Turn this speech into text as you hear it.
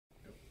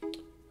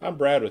I'm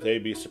Brad with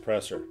AB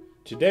Suppressor.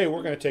 Today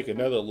we're going to take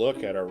another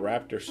look at our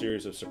Raptor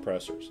series of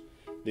suppressors.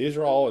 These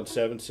are all in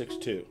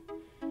 7.62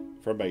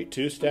 from a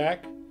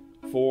 2-stack,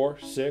 4,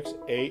 6,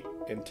 8,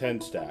 and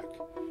 10 stack.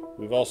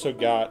 We've also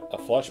got a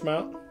flush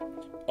mount,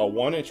 a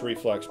 1-inch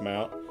reflex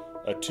mount,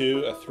 a 2,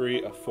 a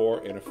 3, a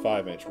 4, and a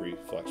 5-inch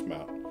reflex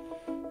mount.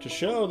 To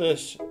show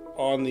this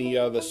on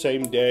the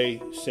same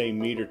day, same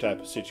meter type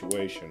of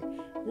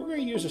situation, we're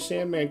going to use a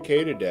Sandman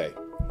K today.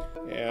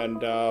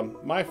 And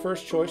my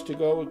first choice to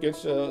go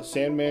against a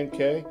Sandman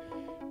K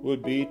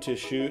would be to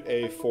shoot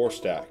a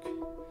 4-stack.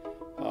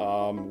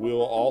 We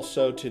will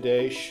also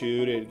today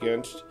shoot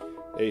against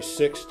a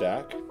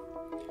 6-stack.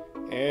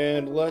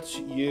 And let's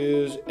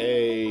use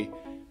a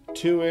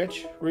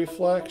 2-inch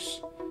reflex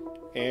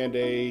and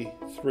a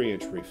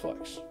 3-inch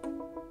reflex.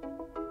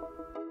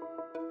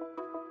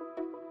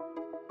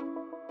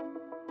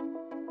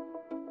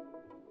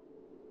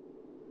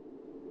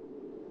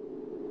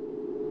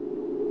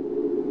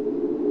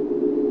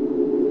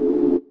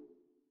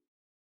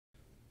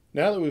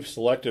 Now that we've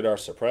selected our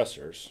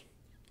suppressors,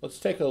 let's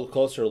take a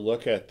closer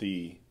look at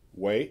the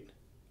weight,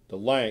 the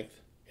length,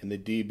 and the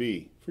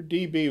dB. For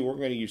dB, we're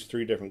going to use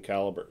 3 different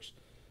calibers: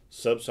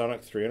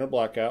 subsonic 300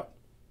 Blackout,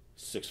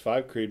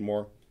 6.5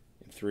 Creedmoor,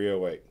 and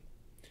 308.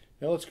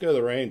 Now let's go to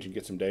the range and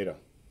get some data.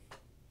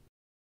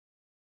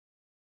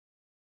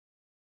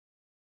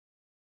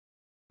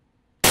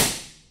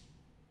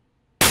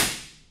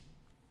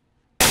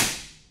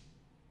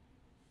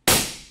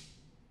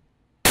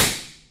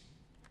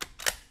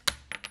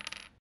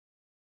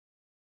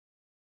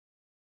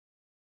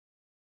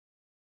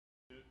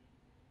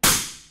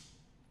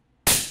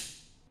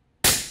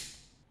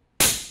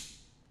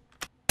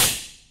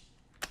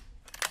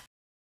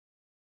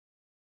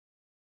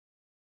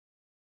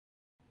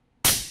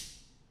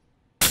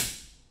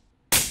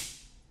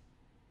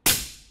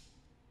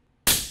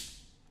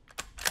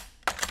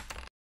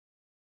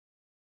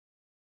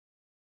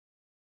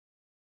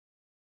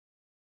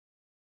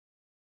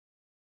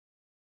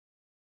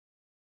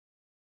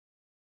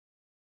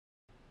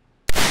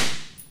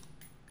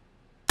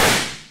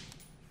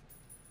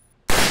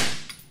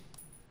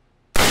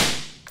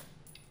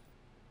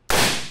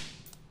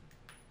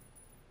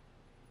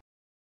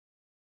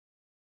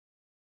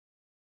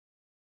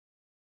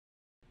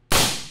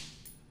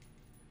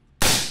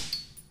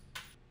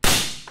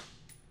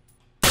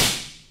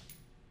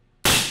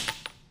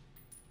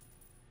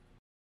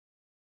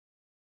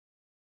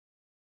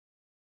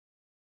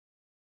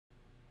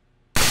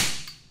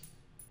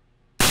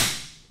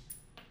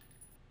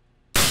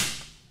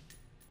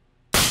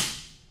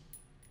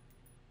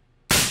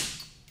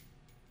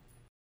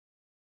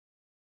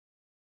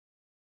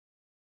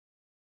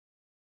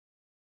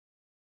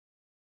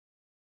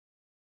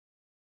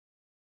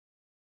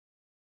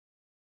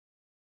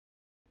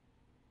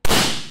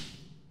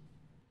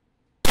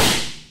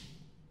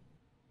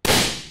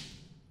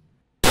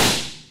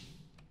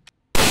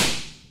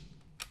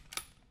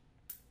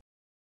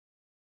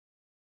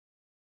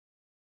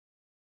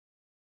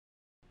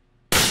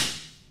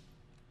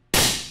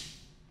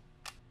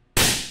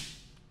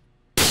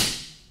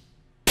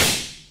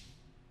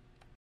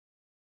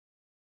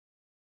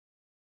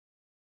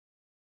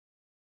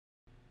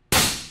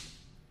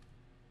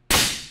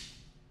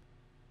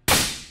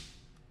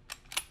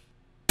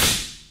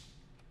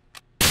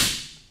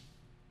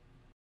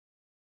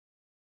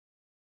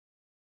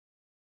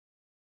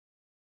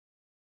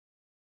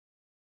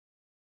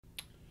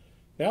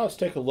 Now let's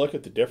take a look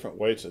at the different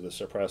weights of the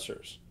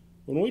suppressors.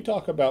 When we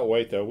talk about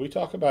weight, though, we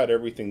talk about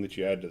everything that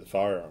you add to the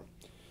firearm.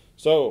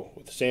 So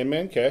with the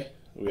Sandman K,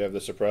 we have the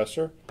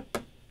suppressor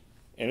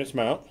and its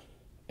mount,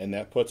 and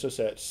that puts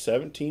us at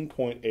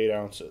 17.8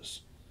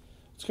 ounces.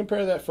 Let's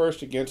compare that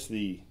first against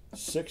the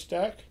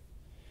 6-stack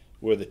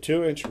with a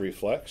 2-inch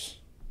reflex.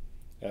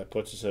 That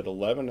puts us at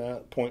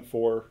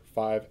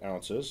 11.45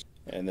 ounces.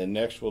 And then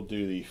next we'll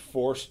do the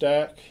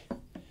 4-stack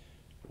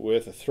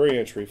with a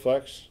 3-inch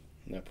reflex.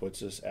 And that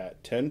puts us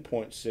at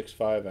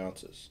 10.65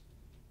 ounces.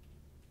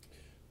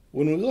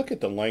 When we look at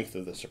the length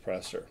of the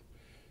suppressor,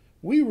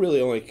 we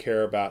really only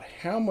care about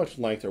how much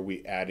length are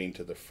we adding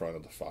to the front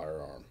of the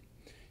firearm.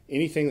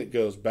 Anything that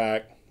goes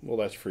back, well,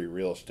 that's free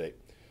real estate.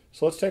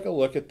 So let's take a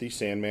look at the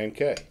Sandman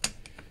K. If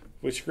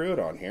we screw it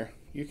on here,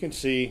 you can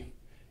see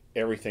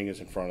everything is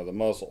in front of the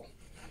muzzle.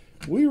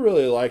 We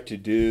really like to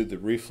do the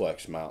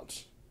reflex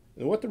mounts.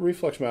 And what the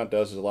reflex mount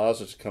does is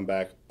allows us to come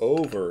back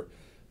over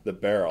the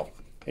barrel.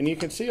 And you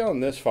can see on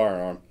this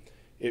firearm,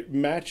 it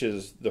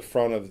matches the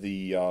front of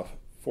the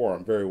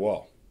forearm very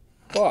well.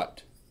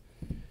 But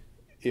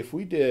if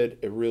we did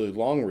a really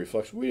long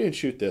reflex, we didn't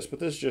shoot this, but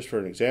this is just for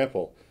an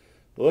example.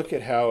 Look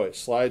at how it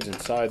slides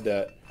inside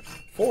that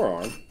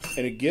forearm,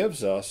 and it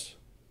gives us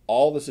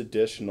all this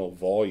additional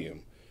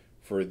volume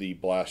for the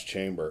blast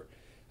chamber.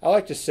 I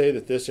like to say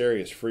that this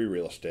area is free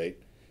real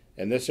estate,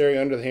 and this area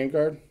under the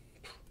handguard,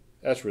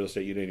 that's real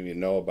estate you didn't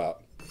even know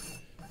about.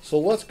 So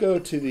let's go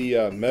to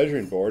the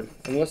measuring board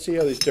and let's see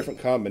how these different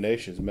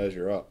combinations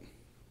measure up.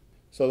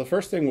 So the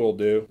first thing we'll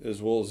do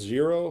is we'll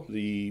zero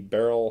the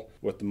barrel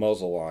with the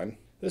muzzle line,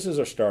 This is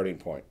our starting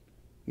point.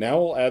 Now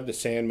we'll add the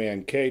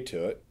Sandman K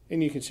to it,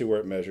 and you can see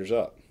where it measures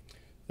up.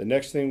 The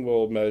next thing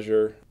we'll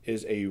measure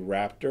is a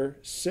Raptor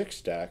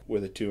 6-stack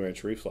with a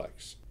 2-inch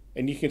reflex.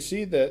 And you can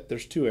see that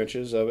there's 2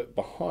 inches of it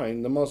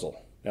behind the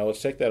muzzle. Now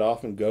let's take that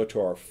off and go to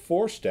our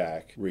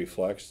 4-stack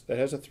reflex that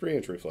has a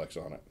 3-inch reflex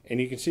on it.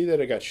 And you can see that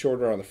it got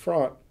shorter on the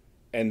front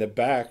and the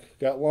back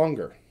got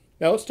longer.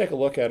 Now let's take a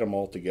look at them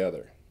all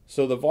together.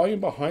 So the volume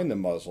behind the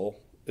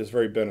muzzle is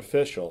very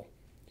beneficial,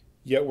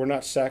 yet we're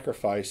not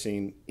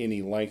sacrificing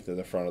any length in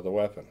the front of the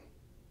weapon.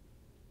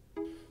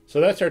 So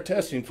that's our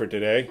testing for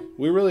today.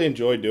 We really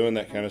enjoy doing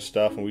that kind of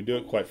stuff, and we do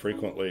it quite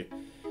frequently.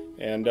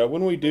 And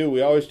when we do,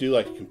 we always do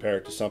like to compare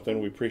it to something.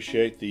 We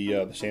appreciate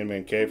the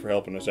Sandman K for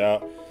helping us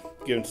out,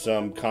 giving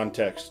some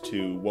context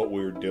to what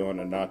we were doing,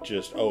 and not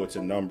just, oh, it's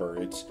a number.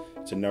 It's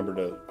a number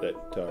that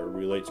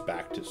relates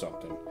back to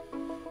something.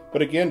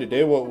 But again,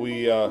 today what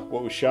we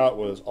shot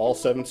was all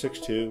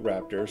 7.62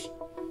 Raptors.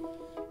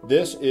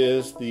 This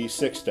is the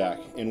 6-stack,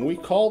 and we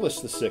call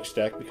this the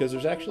 6-stack because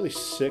there's actually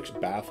 6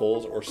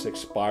 baffles or 6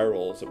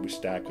 spirals that we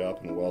stack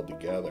up and weld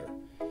together.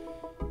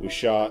 We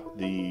shot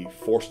the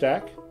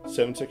 4-stack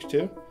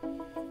 7.62.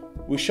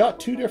 We shot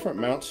 2 different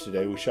mounts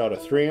today. We shot a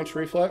 3-inch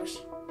reflex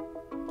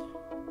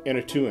and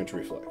a 2-inch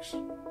reflex.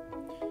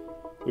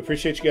 We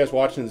appreciate you guys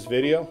watching this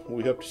video.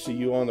 We hope to see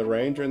you on the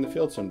range or in the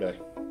field someday.